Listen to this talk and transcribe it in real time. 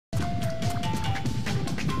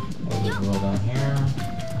Roll down here.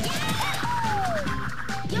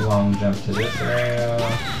 Long jump to this area.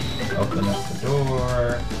 Open up the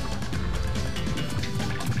door.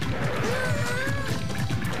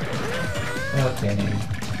 Okay.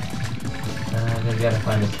 Then you gotta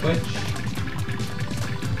find a switch.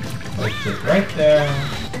 Place it right there.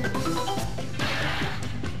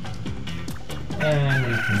 And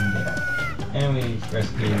we can get out. And we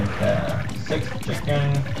rescued the 6th chicken.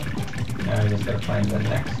 Now we just gotta find the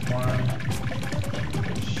next one.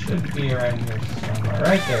 It should be around here somewhere.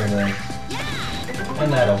 Right there it is. And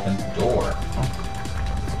that opens the door.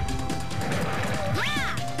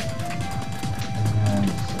 And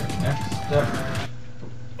so next step.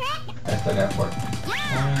 I still got 4 coins.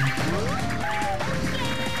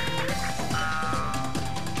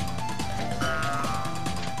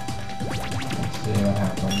 Let's see what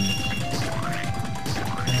happens.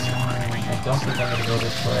 I don't think I'm gonna go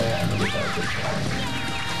this way. I'm gonna go this way.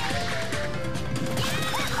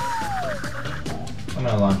 I'm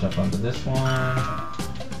gonna launch up onto this one.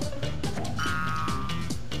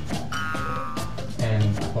 And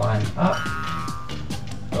climb up.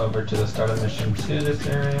 Over to the start of mission 2 this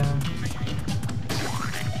area.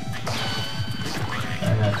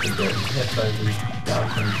 And have to get hit by these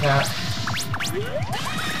bouncing cats.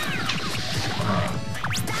 Come on,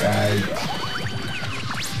 guys.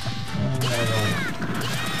 And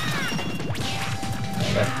I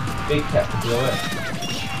got big cat to deal with.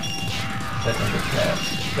 Second big cat.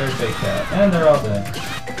 Third big cat. And they're all dead.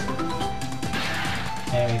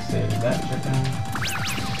 And we saved that chicken.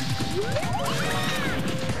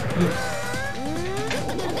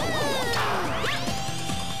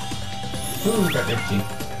 Ooh, got itchy.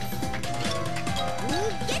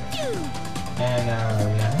 And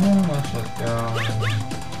yeah, let's just go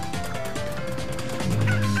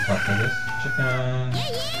talk to this chicken.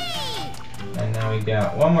 And now we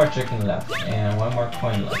got 1 more chicken left and 1 more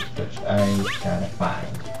coin left, which I gotta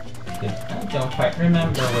find. Because I don't quite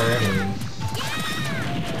remember where it is.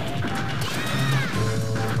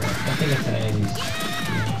 I think it's in any of these.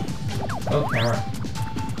 Oh, camera.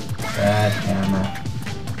 Bad camera.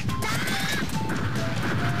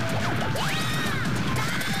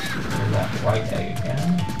 There's that white egg again.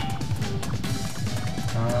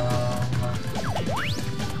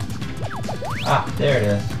 Ah, there it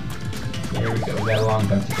is. Here we go. We got a long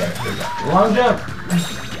jump to get it. Here we go. Long jump!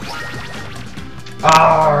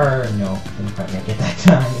 Arrgh! No, didn't quite make it that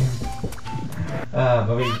time.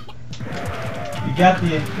 But we got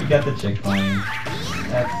the chick coin.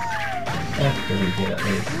 That's pretty good at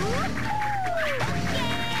least.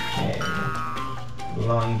 Okay.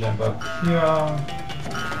 Long jump up here.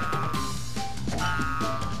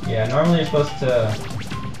 Yeah, normally you're supposed to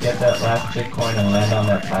get that last chick coin and land on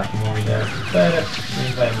that platform over there, but it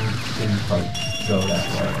seems I didn't quite go that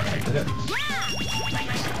way when I did it.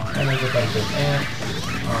 And there's a bunch of ants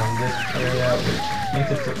on this area, which makes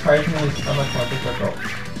it surprisingly so much more difficult.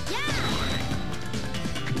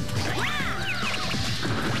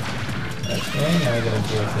 Okay, now we gotta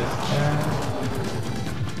deal with this guy.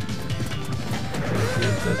 This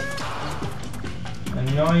is just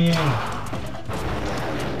annoying.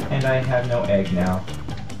 And I have no egg now.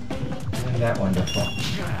 Isn't that wonderful?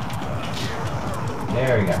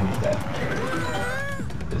 There we go, he's dead.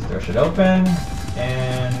 This door should open.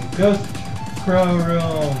 And Ghost Crow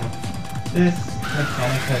Room! This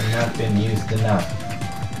mechanic has not been used enough.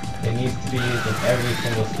 It needs to be used in every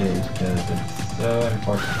single stage because it's so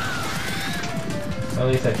important. Well,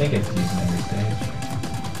 at least I think it's used in every stage.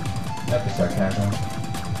 Not the sarcasm.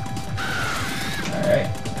 Alright.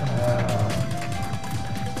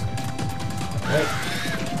 Right.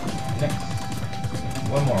 Next.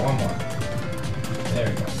 One more. There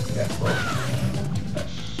we go. We got 4. That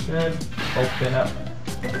should open up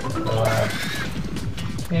the last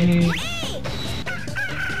page.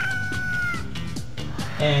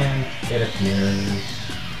 And it appears.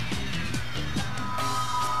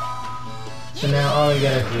 So now all we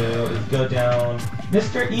gotta do is go down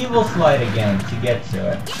Mr. Evil Slide again to get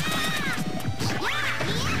to it.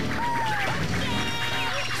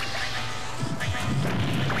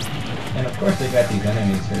 And of course they got these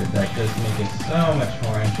enemies here that just make it so much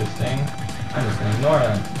more interesting. I'm just gonna ignore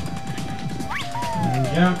them.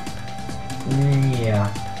 Jump. Yeah.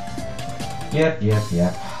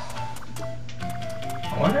 Yep.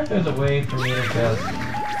 I wonder if there's a way for me to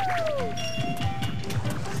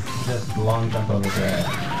just long jump over there.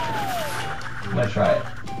 I'm gonna try it.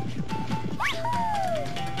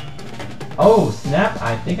 Oh, snap!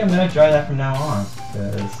 I think I'm gonna try that from now on,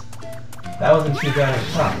 because that wasn't too bad at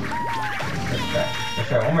the top. Let's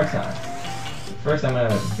try one more time. First I'm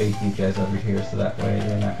gonna bait these guys over here so that way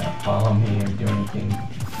they're not gonna follow me or do anything.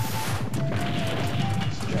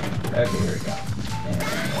 Just jump. Okay, here we go.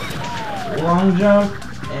 And long jump,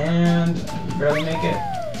 and barely make it.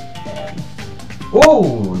 And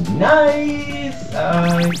oh, nice!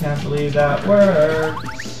 I can't believe that worked.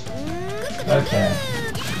 Okay.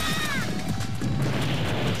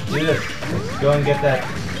 Let's do this. Let's go and get that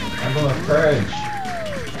Emblem of Courage.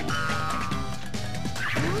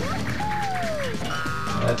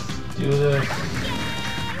 Let's do this.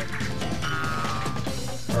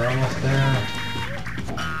 We're almost there.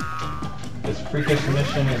 This freakish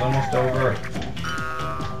mission is almost over.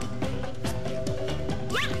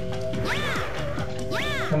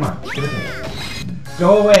 Come on, get it. Go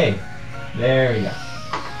away! There you go.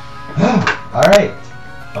 Alright.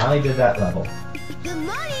 Finally did that level. Good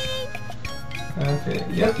morning. Okay.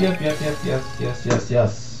 Yes.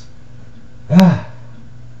 That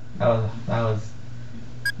was.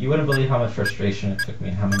 You wouldn't believe how much frustration it took me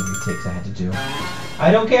and how many retakes I had to do.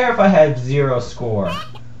 I don't care if I had 0 score.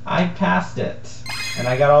 I passed it. And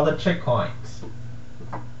I got all the trick coins.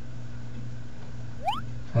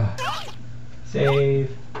 Save.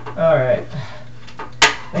 Alright.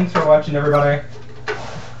 Thanks for watching, everybody.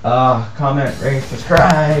 Comment, rate,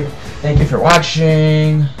 subscribe. Thank you for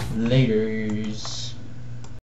watching. Laters.